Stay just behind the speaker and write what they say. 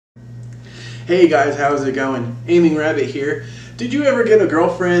Hey guys, how's it going? Aming Rabbit here. Did you ever get a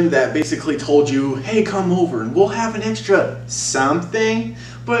girlfriend that basically told you, hey, come over and we'll have an extra something?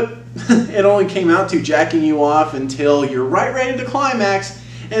 But it only came out to jacking you off until you're right ready to climax,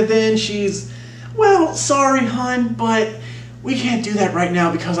 and then she's, well, sorry hun, but we can't do that right now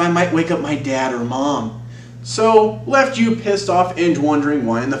because I might wake up my dad or mom. So left you pissed off and wondering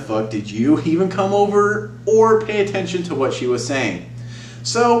why in the fuck did you even come over or pay attention to what she was saying.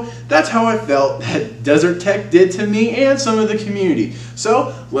 So that's how I felt that Desert Tech did to me and some of the community.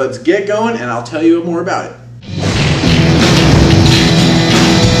 So let's get going and I'll tell you more about it.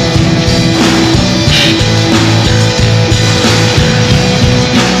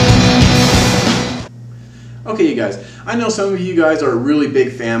 Okay you guys, I know some of you guys are really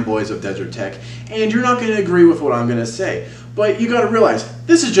big fanboys of Desert Tech and you're not going to agree with what I'm going to say, but you got to realize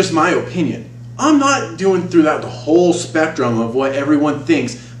this is just my opinion. I'm not doing through that the whole spectrum of what everyone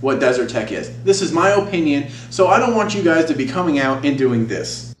thinks what Desert Tech is. This is my opinion, so I don't want you guys to be coming out and doing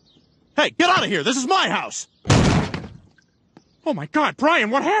this. Hey, get out of here! This is my house! Oh my God,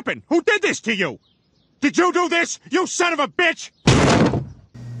 Brian, what happened? Who did this to you? Did you do this, you son of a bitch?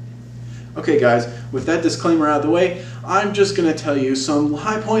 Okay guys, with that disclaimer out of the way, I'm just going to tell you some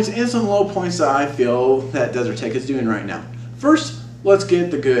high points and some low points that I feel that Desert Tech is doing right now. First, let's get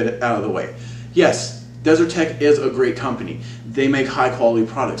the good out of the way. Yes, Desert Tech is a great company. They make high quality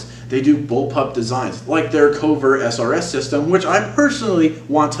products. They do bullpup designs, like their Covert SRS system, which I personally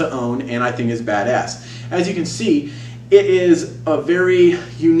want to own and I think is badass. As you can see, it is a very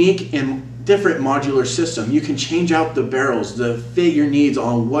unique and different modular system. You can change out the barrels to fit your needs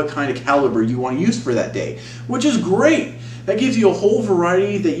on what kind of caliber you want to use for that day, which is great. That gives you a whole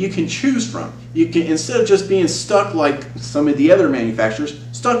variety that you can choose from. You can, instead of just being stuck like some of the other manufacturers,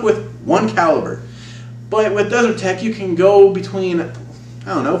 stuck with one caliber. But with Desert Tech, you can go between, I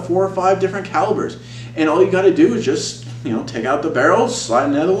don't know, 4 or 5 different calibers. And all you got to do is just, take out the barrel, slide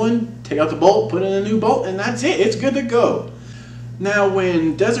another one, take out the bolt, put in a new bolt, and that's it. It's good to go. Now,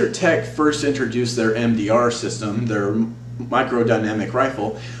 when Desert Tech first introduced their MDR system, their microdynamic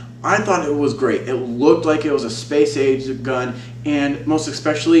rifle, I thought it was great. It looked like it was a space-age gun, and most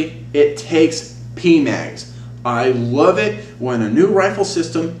especially, it takes PMags. I love it when a new rifle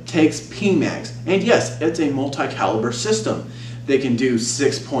system takes PMags. And yes, it's a multi-caliber system. They can do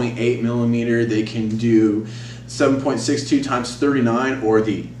 6.8 millimeter, they can do 7.62 times 39 or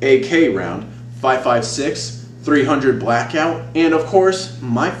the AK round, 5.56, 300 blackout, and of course,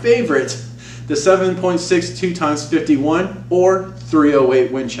 my favorite, the 7.62 times 51 or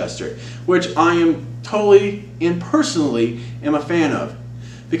 308 Winchester, which I am totally and personally am a fan of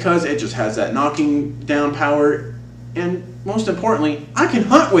because it just has that knocking down power, and most importantly, I can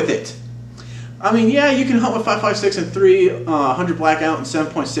hunt with it. I mean, yeah, you can hunt with 5.56 and 300 blackout and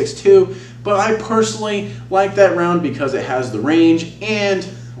 7.62, but I personally like that round because it has the range and,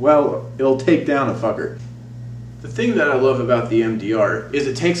 well, it'll take down a fucker. The thing that I love about the MDR is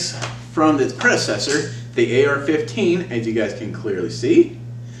it takes from its predecessor, the AR-15, as you guys can clearly see.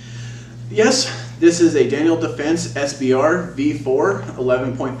 Yes, this is a Daniel Defense SBR V4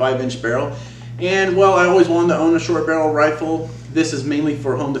 11.5 inch barrel, and well, I always wanted to own a short barrel rifle. This is mainly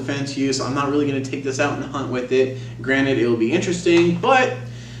for home defense use. I'm not really going to take this out and hunt with it. Granted, it'll be interesting, but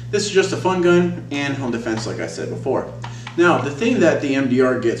this is just a fun gun and home defense like I said before. Now, the thing that the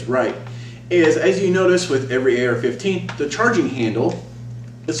MDR gets right is, as you notice with every AR-15, the charging handle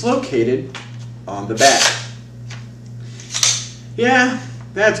is located on the back. Yeah,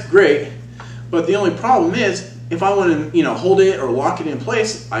 that's great, but the only problem is, if I want to, hold it or lock it in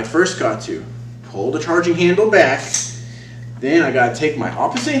place, I first got to pull the charging handle back, then I got to take my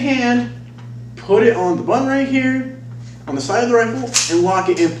opposite hand, put it on the button right here, on the side of the rifle, and lock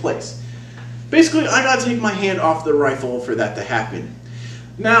it in place. Basically, I got to take my hand off the rifle for that to happen.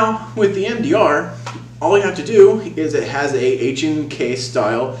 Now, with the MDR, all you have to do is it has a H&K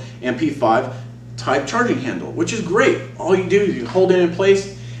style MP5 type charging handle, which is great. All you do is you hold it in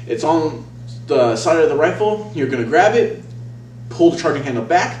place, it's on the side of the rifle, you're going to grab it, pull the charging handle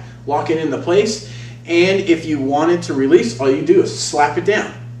back, lock it into place, and if you want it to release, all you do is slap it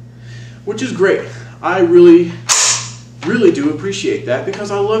down, which is great. I really do appreciate that because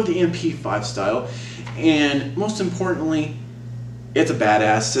I love the MP5 style, and most importantly, it's a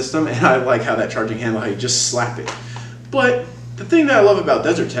badass system, and I like how that charging handle, how you just slap it. But the thing that I love about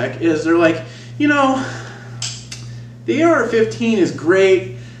Desert Tech is they're like, the AR-15 is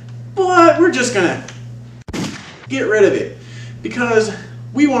great, but we're just gonna get rid of it because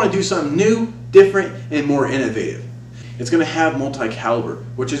we want to do something new, different, and more innovative. It's gonna have multi-caliber,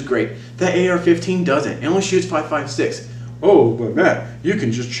 which is great. That AR-15 doesn't. It only shoots 5.56. oh, but Matt, you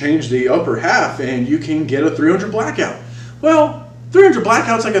can just change the upper half and you can get a 300 blackout. Well, 300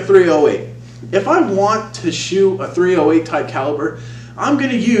 blackout's like a 308. If I want to shoot a 308 type caliber, I'm going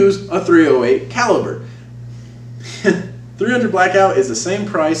to use a 308 caliber. 300 blackout is the same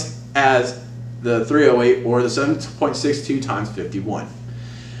price as the 308 or the 7.62 times 51.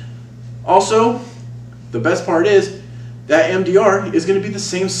 Also, the best part is that MDR is going to be the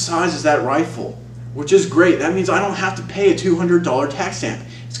same size as that rifle, which is great. That means I don't have to pay a $200 tax stamp.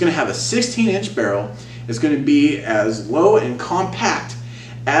 It's going to have a 16-inch barrel. It's going to be as low and compact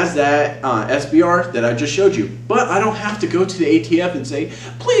as that SBR that I just showed you. But I don't have to go to the ATF and say,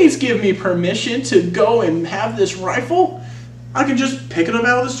 please give me permission to go and have this rifle. I can just pick it up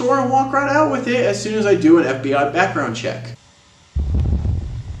out of the store and walk right out with it as soon as I do an FBI background check.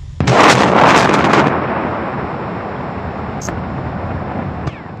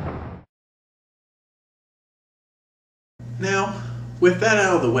 Now, with that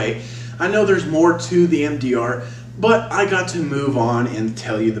out of the way, I know there's more to the MDR, but I got to move on and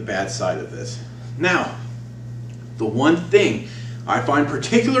tell you the bad side of this. Now, the one thing I find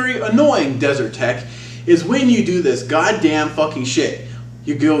particularly annoying, Desert Tech, is when you do this goddamn fucking shit.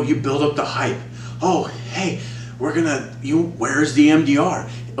 You build up the hype. Oh, hey, where's the MDR?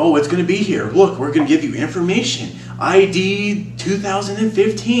 Oh, it's gonna be here. Look, we're gonna give you information. ID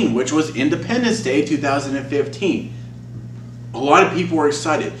 2015, which was Independence Day 2015. A lot of people were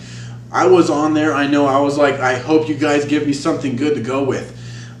excited. I was on there, I know, I was like, I hope you guys give me something good to go with.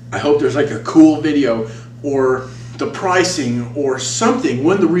 I hope there's like a cool video or the pricing or something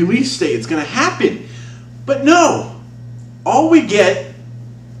when the release date is gonna happen. But no, all we get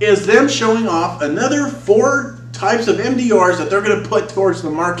is them showing off another 4 types of MDRs that they're going to put towards the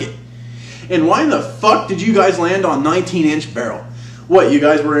market. And why in the fuck did you guys land on 19-inch barrel? What, you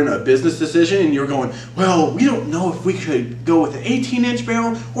guys were in a business decision and you're going, well, we don't know if we could go with an 18-inch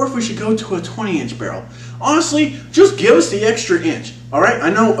barrel or if we should go to a 20-inch barrel. Honestly, just give us the extra inch. All right,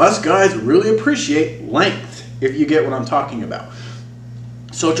 I know us guys really appreciate length, if you get what I'm talking about.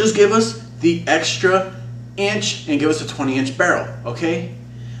 So just give us the extra inch and give us a 20-inch barrel, okay?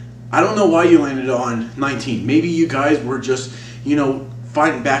 I don't know why you landed on 19. Maybe you guys were just,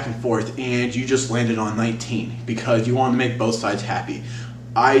 fighting back and forth and you just landed on 19 because you wanted to make both sides happy.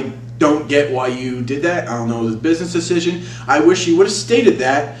 I don't get why you did that. I don't know, it was a business decision. I wish you would have stated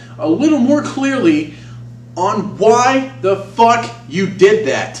that a little more clearly on why the fuck you did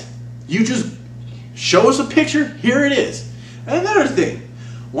that. You just show us a picture, here it is. And another thing,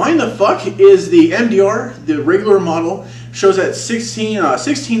 why in the fuck is the MDR, the regular model, shows at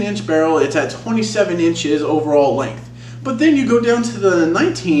 16-inch barrel, it's at 27 inches overall length. But then you go down to the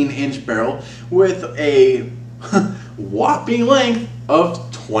 19-inch barrel with a whopping length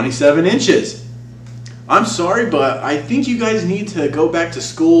of 27 inches. I'm sorry, but I think you guys need to go back to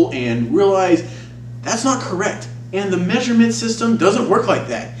school and realize that's not correct. And the measurement system doesn't work like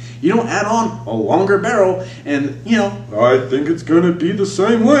that. You don't add on a longer barrel and, I think it's going to be the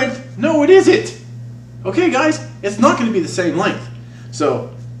same length. No, it isn't. Okay, guys, it's not going to be the same length.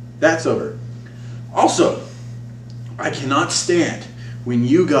 So, that's over. Also, I cannot stand when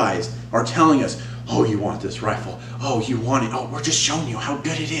you guys are telling us, oh, you want this rifle. Oh, you want it. Oh, we're just showing you how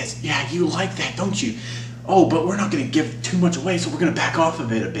good it is. Yeah, you like that, don't you? Oh, but we're not going to give too much away, so we're going to back off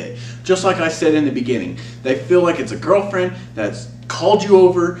of it a bit. Just like I said in the beginning, they feel like it's a girlfriend that's called you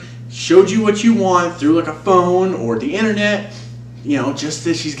over, showed you what you want through like a phone or the internet, just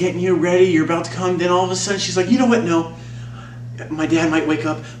as she's getting you ready, you're about to come, then all of a sudden she's like, you know what, no, my dad might wake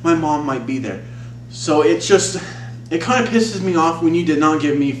up, my mom might be there. So it kind of pisses me off when you did not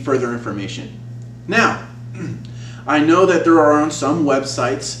give me further information. Now, I know that there are on some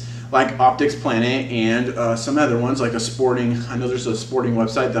websites like Optics Planet and some other ones like I know there's a sporting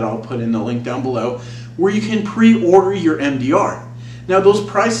website that I'll put in the link down below where you can pre-order your MDR. Now those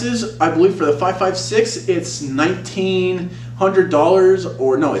prices, I believe for the 5.56 it's $1,900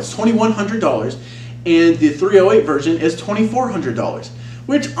 or no, it's $2,100 and the 308 version is $2,400,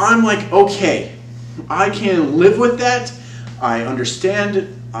 which I'm like, okay, I can live with that. I understand.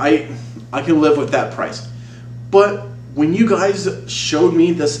 I can live with that price. But when you guys showed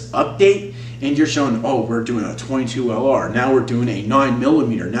me this update and you're showing, oh, we're doing a 22 LR, now we're doing a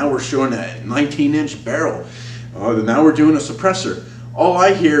 9mm, now we're showing a 19-inch barrel, now we're doing a suppressor. All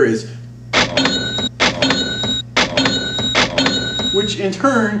I hear is, which in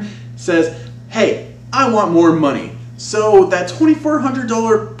turn says, hey, I want more money. So that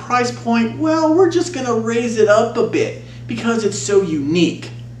 $2,400 price point, well, we're just going to raise it up a bit because it's so unique.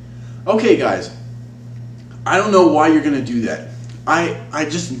 Okay, guys, I don't know why you're going to do that. I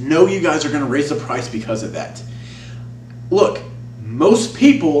just know you guys are going to raise the price because of that. look, most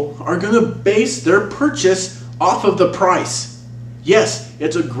people are going to base their purchase off of the price. Yes,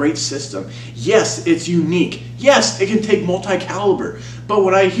 it's a great system. Yes, it's unique. Yes, it can take multi-caliber. But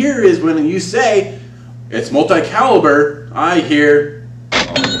what I hear is when you say it's multi-caliber, I hear,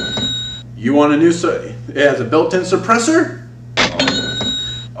 you want a new, it has a built-in suppressor?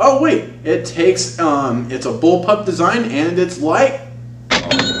 Oh wait, it takes, it's a bullpup design and it's light?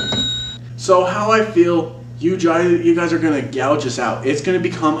 So how I feel, you guys are going to gouge us out. It's going to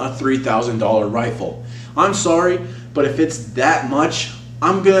become a $3,000 rifle. I'm sorry, but if it's that much,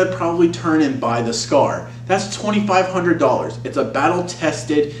 I'm going to probably turn and buy the Scar. That's $2,500. It's a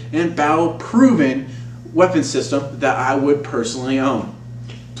battle-tested and battle-proven weapon system that I would personally own.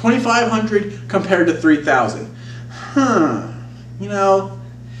 $2,500 compared to $3,000. You know,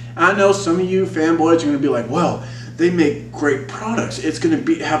 I know some of you fanboys are going to be like, well, they make great products. It's going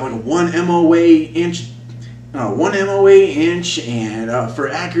to have like a 1 MOA inch, and for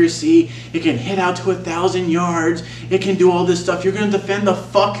accuracy, it can hit out to 1,000 yards. It can do all this stuff. You're going to defend the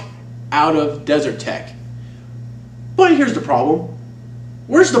fuck out of Desert Tech. But here's the problem.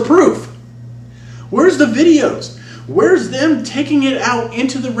 Where's the proof? Where's the videos? Where's them taking it out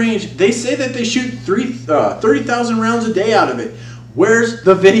into the range? They say that they shoot 30,000 rounds a day out of it. Where's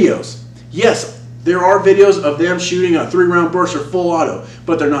the videos? Yes, there are videos of them shooting a 3-round burst or full auto,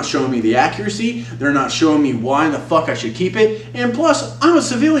 but they're not showing me the accuracy. They're not showing me why in the fuck I should keep it. And plus, I'm a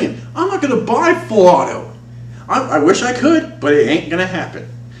civilian. I'm not going to buy full auto. I wish I could, but it ain't going to happen.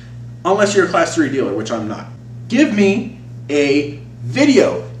 Unless you're a class 3 dealer, which I'm not. Give me a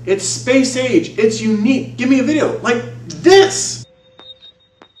video. It's space age. It's unique. Give me a video like this.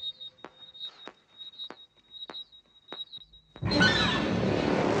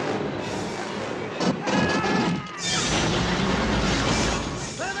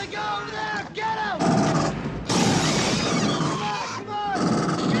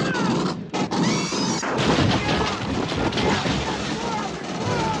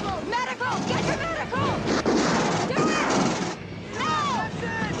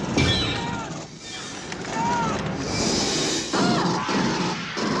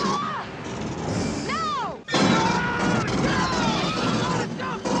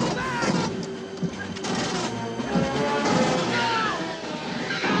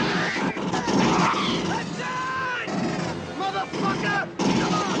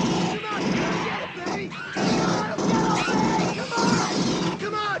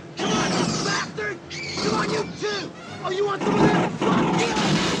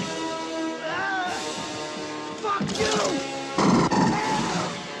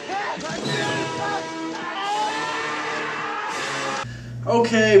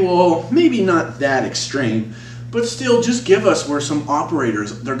 Okay, well, maybe not that extreme, but still just give us where some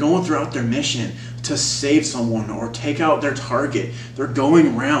operators, they're going throughout their mission to save someone or take out their target. They're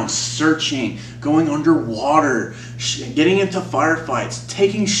going around, searching, going underwater, getting into firefights,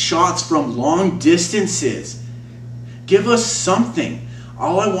 taking shots from long distances. Give us something.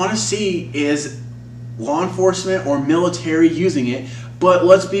 All I want to see is law enforcement or military using it, but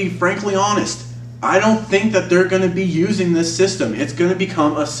let's be frankly honest. I don't think that they're going to be using this system. It's going to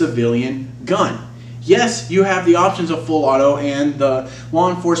become a civilian gun. Yes, you have the options of full auto, and the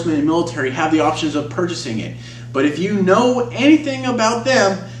law enforcement and military have the options of purchasing it. But if you know anything about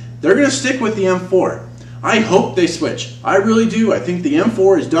them, they're going to stick with the M4. I hope they switch. I really do. I think the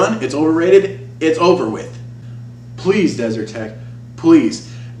M4 is done. It's overrated. It's over with. Please, Desert Tech,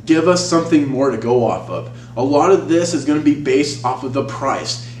 please give us something more to go off of. A lot of this is going to be based off of the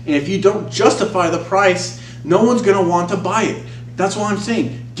price. And if you don't justify the price, no one's going to want to buy it. That's what I'm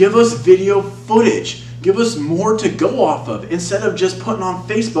saying. Give us video footage. Give us more to go off of instead of just putting on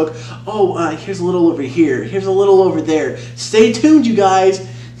Facebook, oh, here's a little over here, here's a little over there. Stay tuned, you guys.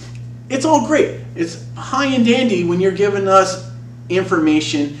 It's all great. It's high and dandy when you're giving us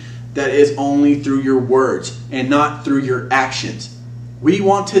information that is only through your words and not through your actions. We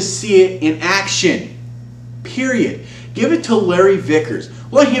want to see it in action. Period. Give it to Larry Vickers.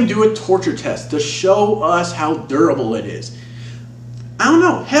 Let him do a torture test to show us how durable it is. I don't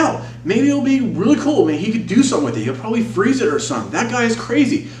know. Hell, maybe it'll be really cool. Maybe he could do something with it. He'll probably freeze it or something. That guy is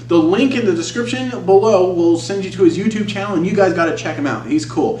crazy. The link in the description below will send you to his YouTube channel, and you guys got to check him out. He's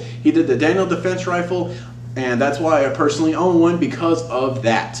cool. He did the Daniel Defense Rifle, and that's why I personally own one, because of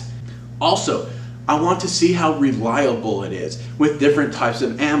that. Also, I want to see how reliable it is with different types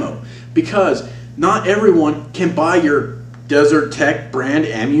of ammo, because not everyone can buy your Desert Tech brand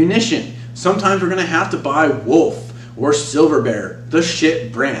ammunition. Sometimes we're going to have to buy Wolf or Silver Bear, the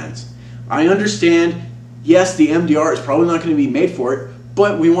shit brands. I understand, yes, the MDR is probably not going to be made for it,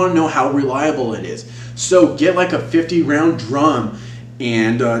 but we want to know how reliable it is. So get like a 50-round drum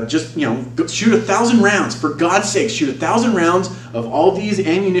and just, you know, shoot 1,000 rounds. For God's sake, shoot 1,000 rounds of all these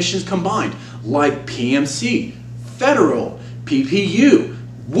ammunitions combined, like PMC, Federal, PPU,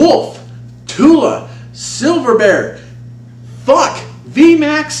 Wolf, Tula, Silver Bear, fuck,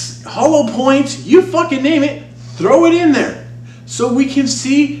 VMAX, Hollow Point, you fucking name it, throw it in there so we can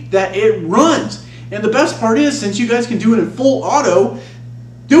see that it runs. And the best part is, since you guys can do it in full auto,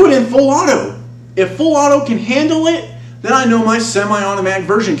 do it in full auto. If full auto can handle it, then I know my semi-automatic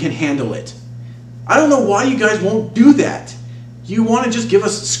version can handle it. I don't know why you guys won't do that. You want to just give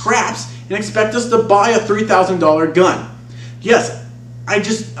us scraps and expect us to buy a $3,000 gun. Yes, I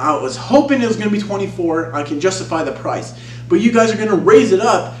was hoping it was going to be $24,000. I can justify the price. But you guys are going to raise it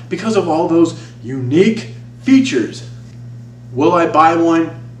up because of all those unique features. Will I buy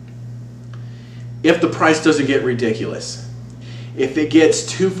one? If the price doesn't get ridiculous. If it gets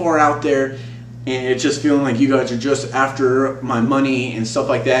too far out there and it's just feeling like you guys are just after my money and stuff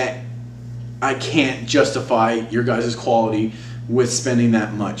like that, I can't justify your guys' quality with spending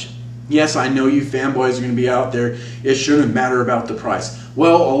that much. Yes, I know you fanboys are going to be out there, it shouldn't matter about the price.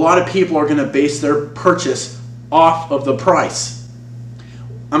 Well, a lot of people are going to base their purchase off of the price.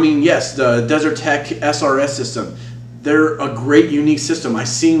 I mean, yes, the Desert Tech SRS system, they're a great unique system. I've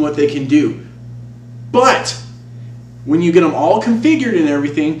seen what they can do. But when you get them all configured and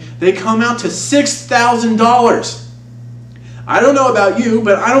everything, they come out to $6,000. I don't know about you,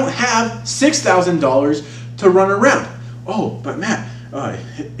 but I don't have $6,000 to run around. Oh, but Matt,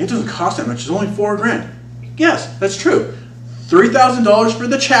 it doesn't cost that much. It's only $4 grand. Yes, that's true. $3,000 for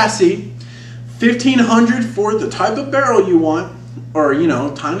the chassis, $1,500 for the type of barrel you want, or, you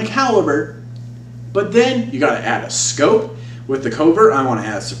know, time to caliber. But then you got to add a scope. With the covert, I want to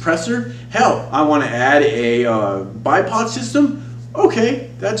add a suppressor. Hell, I want to add a bipod system. Okay,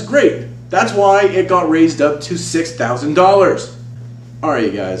 that's great. That's why it got raised up to $6,000. Alright,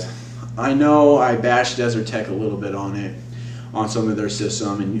 you guys. I know I bashed Desert Tech a little bit on it, on some of their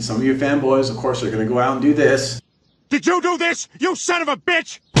system, and some of you fanboys, of course, are going to go out and do this. Did you do this, you son of a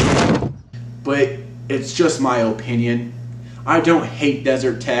bitch? But it's just my opinion. I don't hate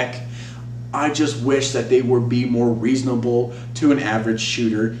Desert Tech. I just wish that they would be more reasonable to an average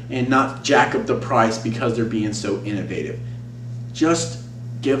shooter and not jack up the price because they're being so innovative. Just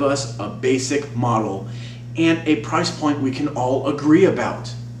give us a basic model and a price point we can all agree about.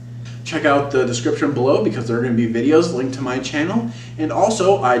 Check out the description below because there are going to be videos linked to my channel. And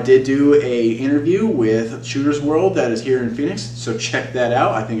also, I did do an interview with Shooters World that is here in Phoenix, so check that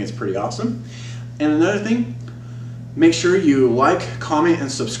out. I think it's pretty awesome. And another thing, make sure you like, comment,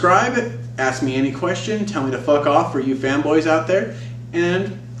 and subscribe. Ask me any question, tell me to fuck off for you fanboys out there,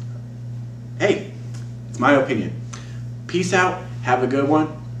 and hey, it's my opinion. Peace out, have a good one,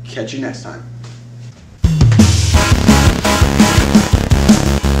 catch you next time.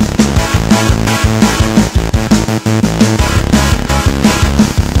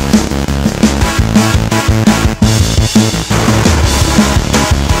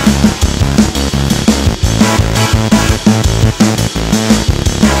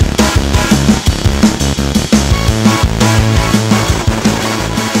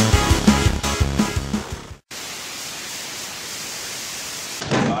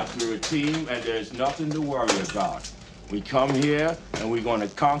 We're a team, and there's nothing to worry about. We come here, and we're going to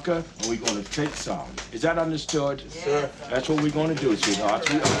conquer, and we're going to take some. Is that understood? Yes, sir. That's what we're going to do, sweethearts.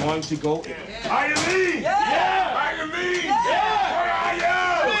 We are going to go. Aming! Yeah! Aming! Yeah! Where are you?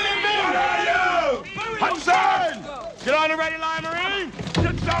 Hudson! Get on the ready line, Marine!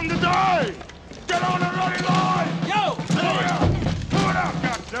 Get something to die! Get on the ready line! Yo! Move it up! Move it up,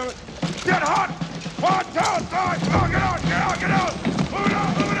 goddammit! Get hot! 1, 2, 3! Come on, get out! Get out! Get out! Move it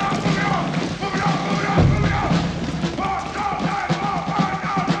up! Move it up! Move it up! Move it up! Move it up! Move it up! 1, 2, 3, 4, 5,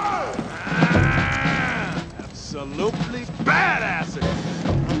 5, 5! Absolutely badasses!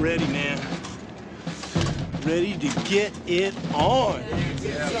 I'm ready, man. Ready to get it on.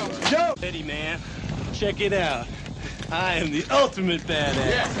 Go! Ready, man. Check it out. I am the ultimate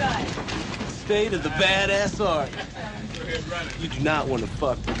badass. State of the badass art. You do not want to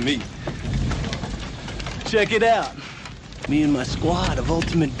fuck with me. Check it out. Me and my squad of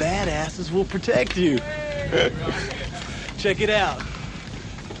ultimate badasses will protect you. Check it out.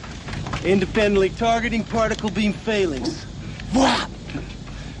 Independently targeting particle beam phalanx. Whap!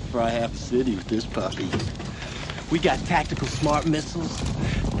 Fry half the city with this puppy. We got tactical smart missiles,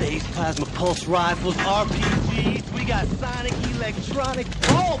 phase plasma pulse rifles, RPGs. We got sonic electronic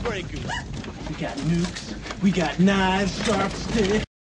ball breakers. We got nukes. We got knives, sharp sticks.